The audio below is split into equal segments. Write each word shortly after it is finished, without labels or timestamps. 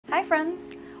Hi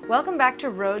friends! Welcome back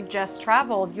to Road Jess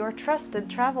Traveled, your trusted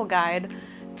travel guide.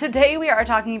 Today we are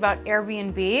talking about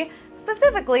Airbnb,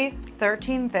 specifically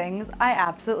 13 things I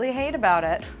absolutely hate about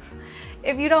it.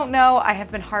 If you don't know, I have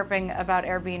been harping about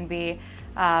Airbnb,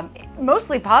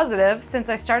 mostly positive, since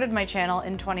I started my channel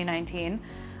in 2019.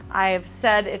 I've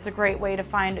said it's a great way to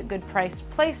find a good priced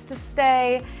place to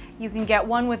stay. You can get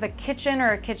one with a kitchen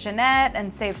or a kitchenette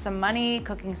and save some money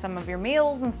cooking some of your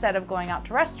meals instead of going out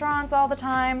to restaurants all the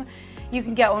time. You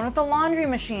can get one with a laundry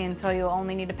machine, so you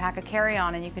only need to pack a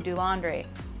carry-on and you can do laundry.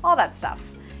 All that stuff.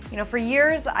 You know, for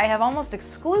years, I have almost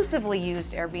exclusively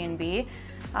used Airbnb.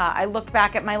 I look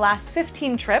back at my last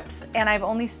 15 trips and I've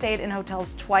only stayed in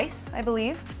hotels twice, I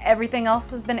believe. Everything else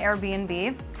has been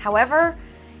Airbnb. However,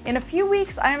 in a few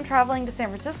weeks, I am traveling to San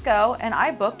Francisco and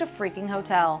I booked a freaking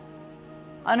hotel.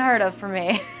 Unheard of for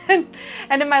me.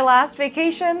 And in my last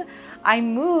vacation, I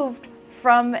moved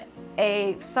from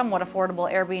a somewhat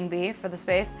affordable Airbnb for the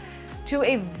space to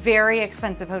a very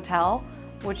expensive hotel,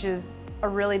 which is a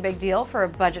really big deal for a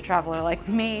budget traveler like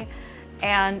me.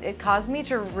 And it caused me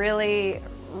to really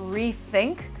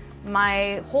rethink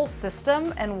my whole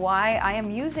system and why I am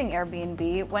using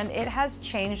Airbnb when it has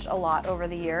changed a lot over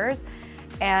the years.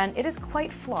 And it is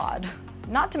quite flawed.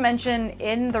 Not to mention,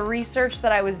 in the research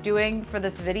that I was doing for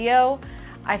this video,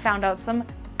 I found out some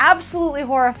absolutely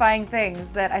horrifying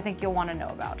things that I think you'll want to know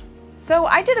about. So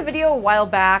I did a video a while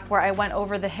back where I went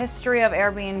over the history of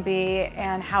Airbnb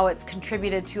and how it's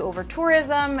contributed to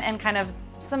over-tourism and kind of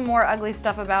some more ugly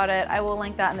stuff about it. I will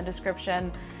link that in the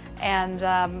description. And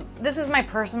this is my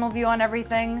personal view on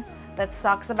everything that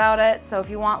sucks about it. So if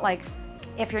you want,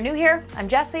 if you're new here, I'm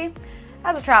Jessie.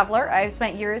 As a traveler, I've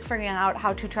spent years figuring out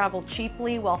how to travel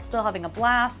cheaply while still having a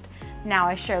blast. Now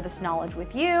I share this knowledge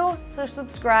with you, so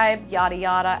subscribe, yada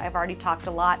yada. I've already talked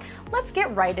a lot. Let's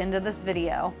get right into this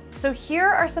video. So here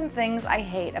are some things I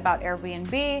hate about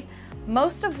Airbnb,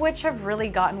 most of which have really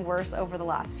gotten worse over the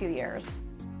last few years.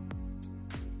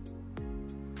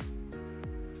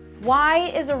 Why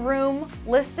is a room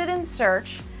listed in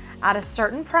search at a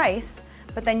certain price,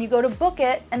 but then you go to book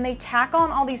it and they tack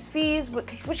on all these fees,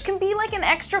 which can be like an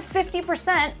extra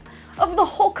 50% of the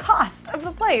whole cost of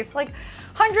the place? Like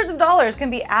hundreds of dollars can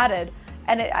be added,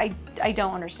 and I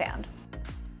don't understand.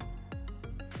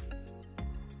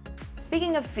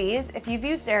 Speaking of fees, if you've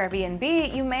used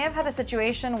Airbnb, you may have had a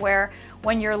situation where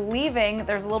when you're leaving,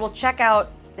 there's a little checkout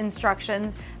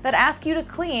instructions that ask you to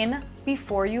clean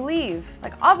before you leave.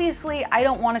 Like, obviously, I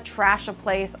don't want to trash a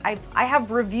place. I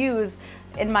have reviews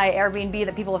in my Airbnb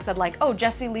that people have said like, oh,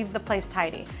 Jessie leaves the place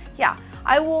tidy. Yeah,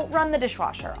 I will run the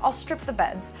dishwasher. I'll strip the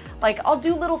beds. I'll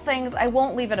do little things. I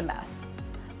won't leave it a mess.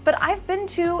 But I've been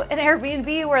to an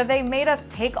Airbnb where they made us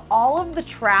take all of the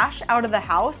trash out of the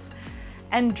house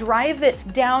and drive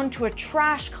it down to a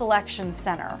trash collection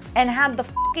center and had the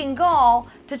fucking gall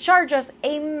to charge us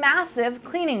a massive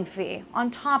cleaning fee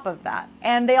on top of that.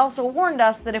 And they also warned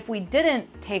us that if we didn't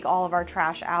take all of our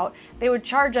trash out, they would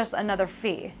charge us another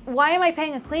fee. Why am I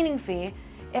paying a cleaning fee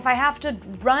if I have to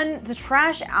run the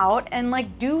trash out and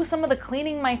do some of the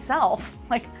cleaning myself?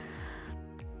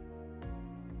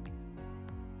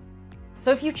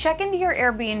 So if you check into your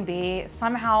Airbnb,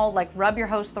 somehow rub your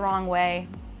host the wrong way,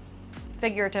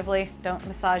 figuratively, don't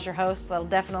massage your host. That'll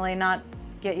definitely not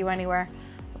get you anywhere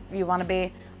you want to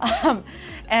be.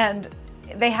 And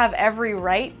they have every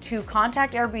right to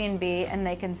contact Airbnb and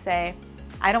they can say,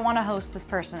 I don't want to host this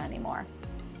person anymore.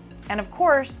 And of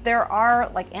course, there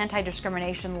are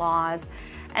anti-discrimination laws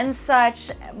and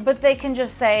such, but they can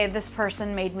just say, this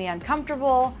person made me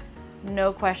uncomfortable,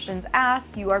 no questions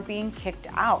asked, you are being kicked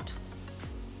out.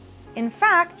 In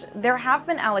fact, there have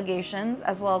been allegations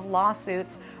as well as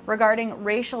lawsuits regarding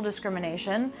racial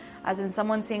discrimination, as in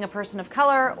someone seeing a person of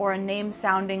color or a name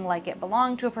sounding like it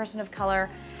belonged to a person of color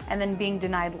and then being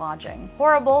denied lodging.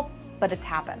 Horrible, but it's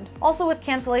happened. Also with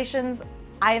cancellations,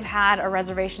 I've had a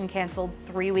reservation canceled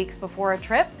 3 weeks before a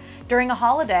trip during a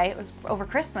holiday. It was over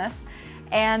Christmas,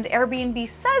 and Airbnb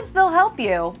says they'll help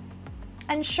you.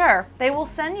 And sure, they will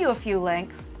send you a few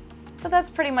links, but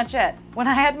that's pretty much it. When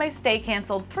I had my stay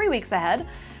canceled 3 weeks ahead,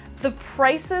 the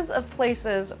prices of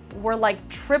places were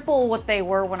triple what they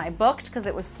were when I booked because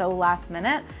it was so last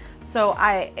minute. So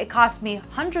it cost me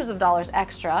hundreds of dollars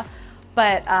extra,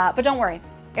 but don't worry.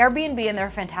 Airbnb and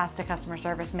their fantastic customer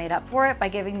service made up for it by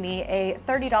giving me a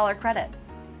 $30 credit.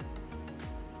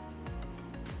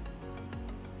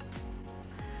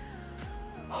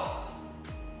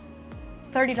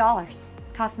 $30.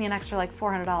 Cost me an extra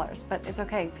 $400, but it's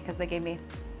okay because they gave me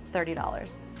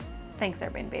 $30. Thanks,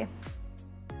 Airbnb.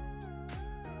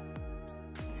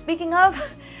 Speaking of,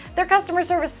 their customer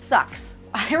service sucks.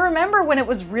 I remember when it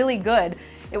was really good.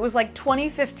 It was like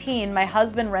 2015, my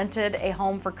husband rented a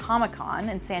home for Comic-Con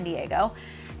in San Diego,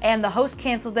 and the host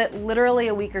canceled it literally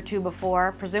a week or two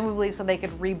before, presumably so they could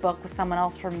rebook with someone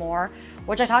else for more,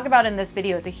 which I talk about in this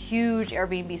video. It's a huge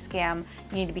Airbnb scam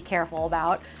you need to be careful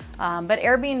about. But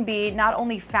Airbnb not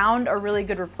only found a really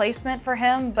good replacement for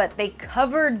him, but they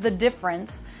covered the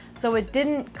difference, so it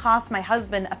didn't cost my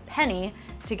husband a penny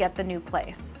to get the new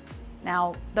place.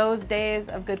 Now, those days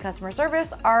of good customer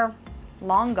service are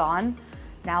long gone.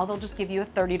 Now they'll just give you a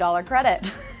 $30 credit.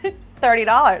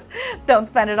 $30. Don't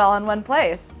spend it all in one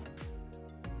place.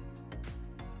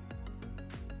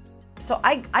 So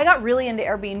I got really into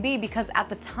Airbnb because at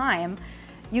the time,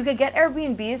 you could get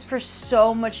Airbnbs for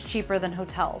so much cheaper than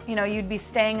hotels. You know, you'd be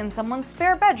staying in someone's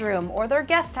spare bedroom or their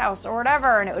guest house or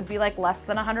whatever, and it would be like less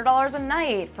than $100 a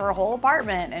night for a whole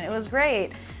apartment, and it was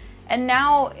great. And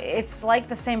now it's like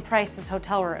the same price as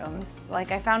hotel rooms.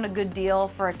 Like, I found a good deal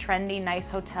for a trendy, nice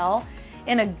hotel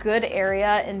in a good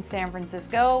area in San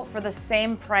Francisco for the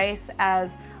same price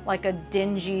as like a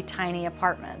dingy, tiny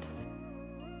apartment.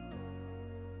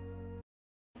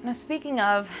 Now, speaking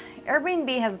of,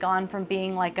 Airbnb has gone from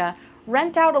being like a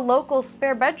rent out a local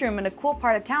spare bedroom in a cool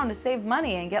part of town to save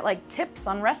money and get like tips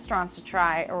on restaurants to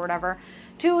try or whatever,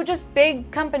 to just big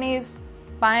companies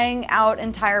buying out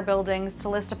entire buildings to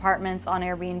list apartments on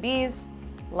Airbnbs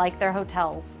like they're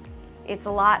hotels. It's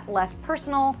a lot less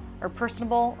personal or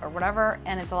personable or whatever,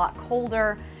 and it's a lot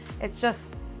colder. It's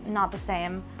just not the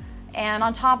same. And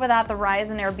on top of that, the rise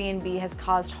in Airbnb has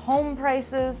caused home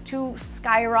prices to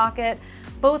skyrocket,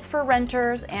 both for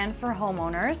renters and for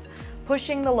homeowners,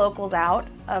 pushing the locals out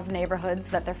of neighborhoods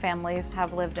that their families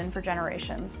have lived in for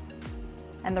generations.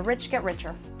 And the rich get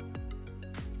richer.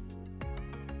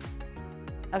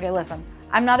 Okay, listen,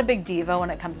 I'm not a big diva when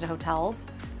it comes to hotels,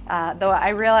 though I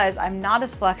realize I'm not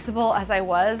as flexible as I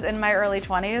was in my early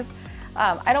 20s.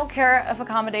 I don't care if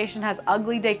accommodation has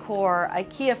ugly decor,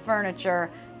 IKEA furniture,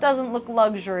 doesn't look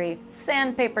luxury,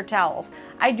 sandpaper towels.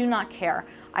 I do not care.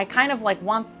 I kind of like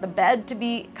want the bed to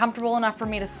be comfortable enough for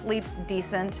me to sleep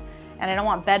decent, and I don't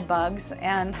want bed bugs,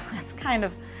 and that's kind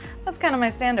of my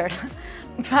standard.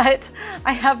 But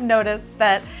I have noticed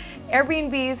that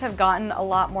Airbnbs have gotten a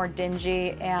lot more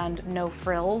dingy and no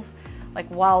frills, like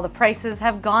while the prices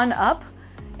have gone up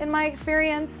in my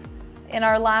experience. In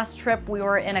our last trip, we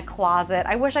were in a closet.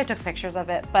 I wish I took pictures of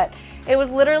it, but it was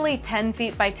literally 10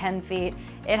 feet by 10 feet.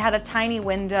 It had a tiny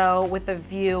window with a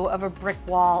view of a brick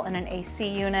wall and an AC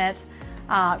unit.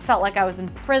 It felt like I was in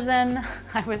prison.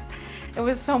 It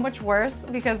was so much worse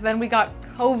because then we got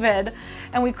COVID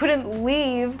and we couldn't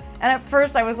leave. And at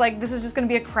first I was like, this is just gonna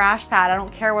be a crash pad. I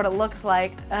don't care what it looks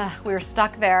like. We were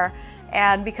stuck there.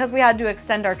 And because we had to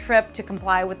extend our trip to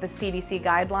comply with the CDC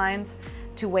guidelines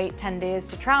to wait 10 days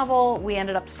to travel, we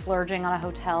ended up splurging on a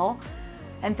hotel.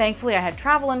 And thankfully I had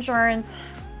travel insurance.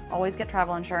 Always get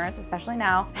travel insurance, especially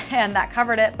now, and that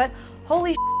covered it. But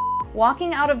holy shit,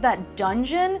 walking out of that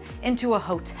dungeon into a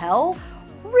hotel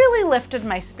really lifted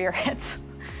my spirits.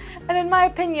 And in my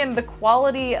opinion, the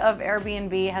quality of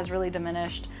Airbnb has really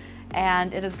diminished,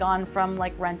 and it has gone from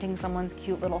like renting someone's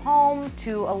cute little home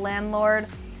to a landlord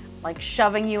like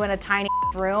shoving you in a tiny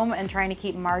room and trying to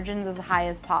keep margins as high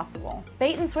as possible.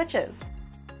 Bait and switches.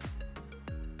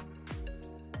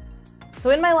 So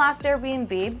in my last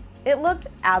Airbnb, it looked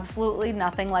absolutely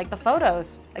nothing like the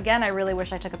photos. Again, I really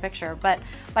wish I took a picture, but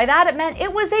by that it meant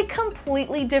it was a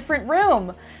completely different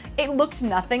room. It looked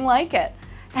nothing like it.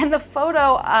 And the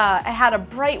photo, I had a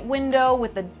bright window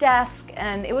with a desk,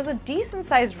 and it was a decent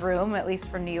sized room, at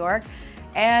least for New York.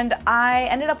 And I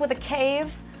ended up with a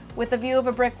cave with a view of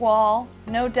a brick wall,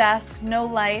 no desk, no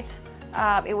light.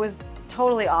 It was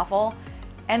totally awful.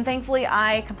 And thankfully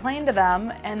I complained to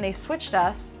them and they switched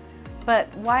us.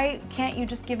 But why can't you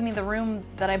just give me the room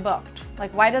that I booked?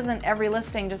 Like, why doesn't every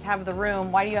listing just have the room?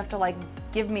 Why do you have to like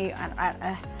give me,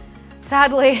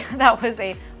 Sadly, that was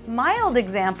a mild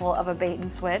example of a bait and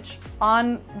switch.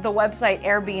 On the website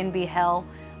Airbnb Hell,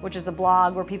 which is a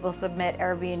blog where people submit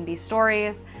Airbnb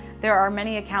stories, there are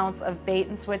many accounts of bait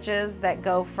and switches that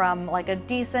go from like a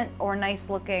decent or nice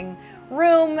looking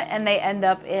room and they end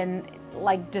up in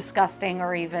like disgusting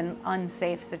or even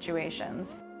unsafe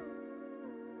situations.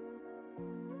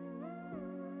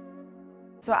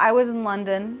 So I was in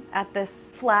London at this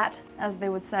flat, as they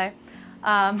would say,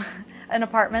 an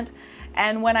apartment,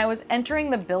 and when I was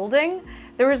entering the building,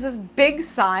 there was this big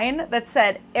sign that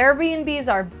said,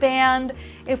 Airbnbs are banned.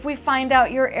 If we find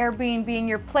out you're Airbnb-ing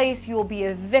your place, you will be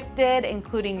evicted,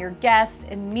 including your guest,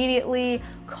 immediately.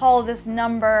 Call this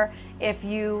number if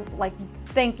you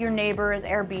think your neighbor is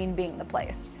Airbnb-ing the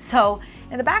place. So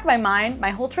in the back of my mind, my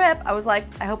whole trip, I was like,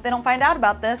 I hope they don't find out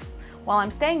about this. while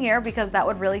I'm staying here because that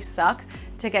would really suck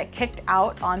to get kicked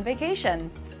out on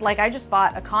vacation. Like, I just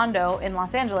bought a condo in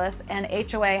Los Angeles and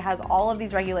HOA has all of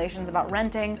these regulations about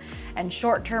renting, and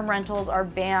short-term rentals are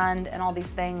banned and all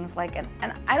these things. Like, and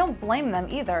I don't blame them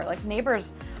either. Like,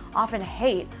 neighbors often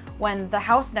hate when the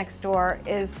house next door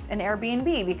is an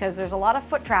Airbnb because there's a lot of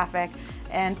foot traffic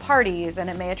and parties, and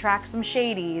it may attract some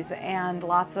shadies and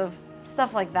lots of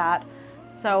stuff like that.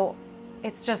 So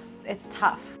it's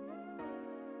tough.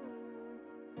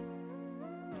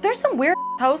 There's some weird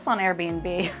hosts on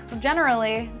Airbnb. So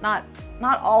generally, not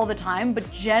all the time, but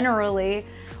generally,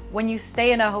 when you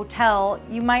stay in a hotel,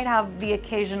 you might have the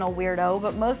occasional weirdo,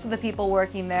 but most of the people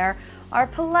working there are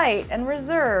polite and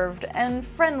reserved and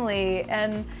friendly,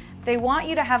 and they want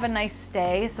you to have a nice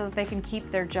stay so that they can keep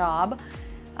their job.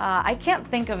 I can't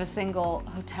think of a single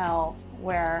hotel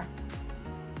where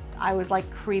I was like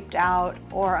creeped out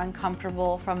or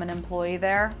uncomfortable from an employee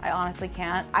there. I honestly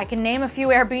can't. I can name a few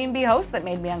Airbnb hosts that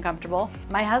made me uncomfortable.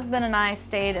 My husband and I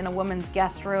stayed in a woman's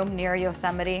guest room near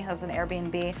Yosemite as an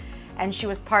Airbnb, and she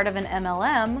was part of an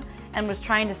MLM and was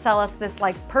trying to sell us this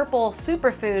like purple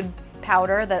superfood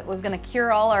powder that was gonna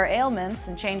cure all our ailments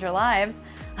and change our lives.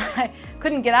 I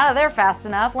couldn't get out of there fast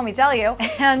enough, let me tell you.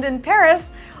 And in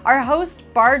Paris, our host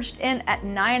barged in at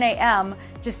 9 a.m.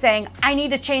 just saying, "I need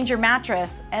to change your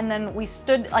mattress." And then we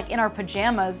stood like in our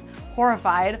pajamas,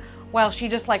 horrified, while she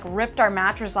just like ripped our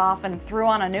mattress off and threw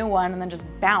on a new one and then just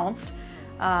bounced.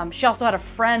 She also had a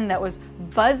friend that was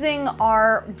buzzing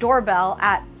our doorbell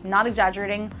at, not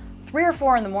exaggerating, 3 or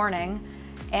 4 in the morning.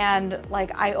 And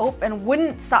like and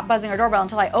wouldn't stop buzzing our doorbell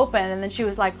until I opened, and then she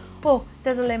was like, "Oh,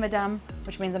 désolé madame,"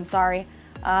 which means I'm sorry.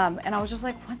 And I was just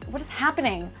like, what is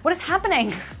happening? What is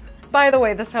happening? By the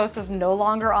way, this host is no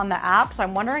longer on the app, so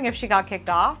I'm wondering if she got kicked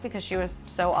off because she was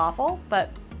so awful, but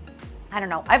I don't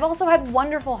know. I've also had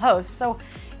wonderful hosts, so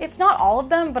it's not all of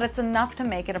them, but it's enough to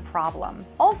make it a problem.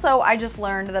 Also, I just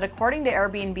learned that according to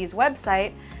Airbnb's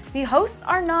website, the hosts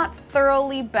are not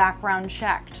thoroughly background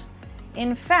checked.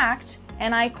 In fact,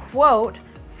 and I quote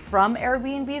from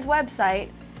Airbnb's website,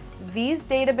 "These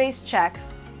database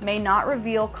checks may not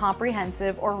reveal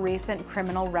comprehensive or recent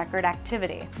criminal record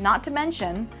activity." Not to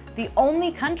mention, the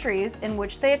only countries in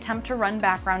which they attempt to run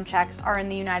background checks are in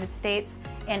the United States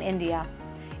and India.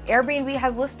 Airbnb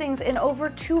has listings in over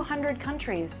 200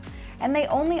 countries, and they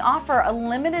only offer a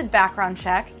limited background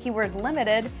check, keyword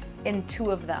limited, in 2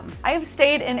 of them. I have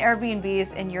stayed in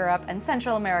Airbnbs in Europe and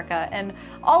Central America and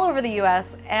all over the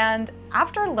US, and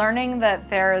after learning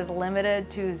that there is limited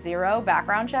to 0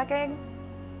 background checking,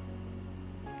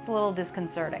 it's a little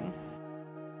disconcerting.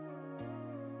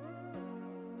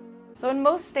 So in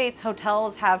most states,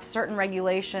 hotels have certain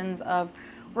regulations of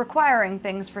requiring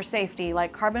things for safety,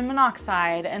 like carbon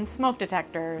monoxide and smoke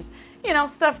detectors, you know,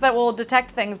 stuff that will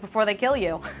detect things before they kill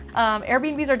you.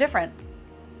 Airbnbs are different.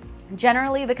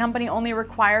 Generally, the company only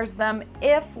requires them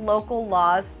if local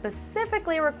laws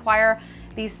specifically require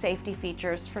these safety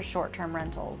features for short-term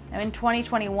rentals. Now, in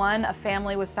 2021, a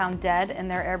family was found dead in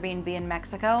their Airbnb in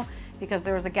Mexico because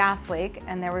there was a gas leak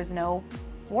and there was no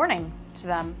warning to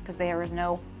them because there was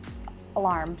no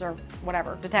alarms or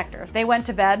whatever, detectors. They went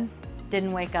to bed,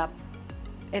 didn't wake up.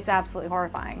 It's absolutely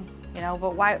horrifying, you know,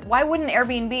 but why wouldn't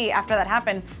Airbnb, after that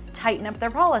happened, tighten up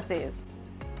their policies?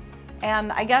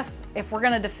 And I guess if we're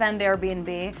gonna defend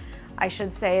Airbnb, I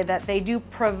should say that they do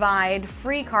provide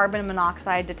free carbon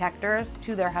monoxide detectors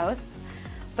to their hosts,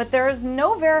 but there is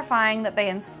no verifying that they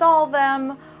install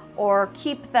them or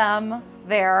keep them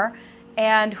there.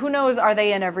 And who knows, are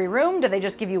they in every room? Do they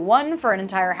just give you one for an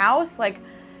entire house? Like,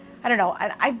 I don't know.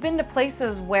 I've been to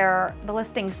places where the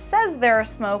listing says there are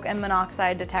smoke and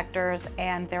monoxide detectors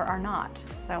and there are not.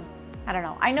 So I don't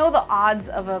know. I know the odds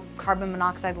of a carbon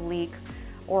monoxide leak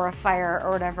or a fire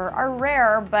or whatever are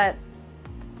rare, but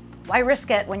why risk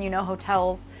it when you know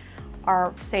hotels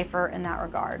are safer in that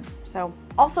regard? So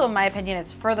also, in my opinion,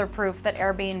 it's further proof that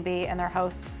Airbnb and their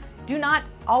hosts do not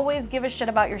always give a shit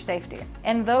about your safety.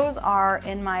 And those are,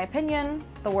 in my opinion,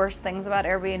 the worst things about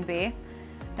Airbnb.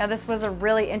 Now, this was a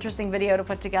really interesting video to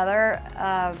put together,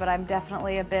 but I'm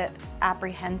definitely a bit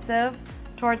apprehensive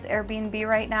towards Airbnb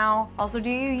right now. Also, do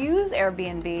you use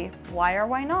Airbnb? Why or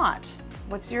why not?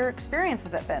 What's your experience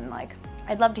with it been like?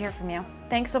 I'd love to hear from you.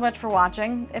 Thanks so much for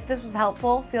watching. If this was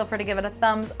helpful, feel free to give it a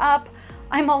thumbs up.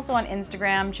 I'm also on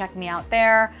Instagram, check me out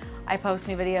there. I post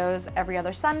new videos every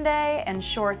other Sunday and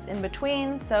shorts in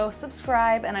between, so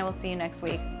subscribe and I will see you next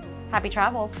week. Happy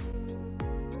travels.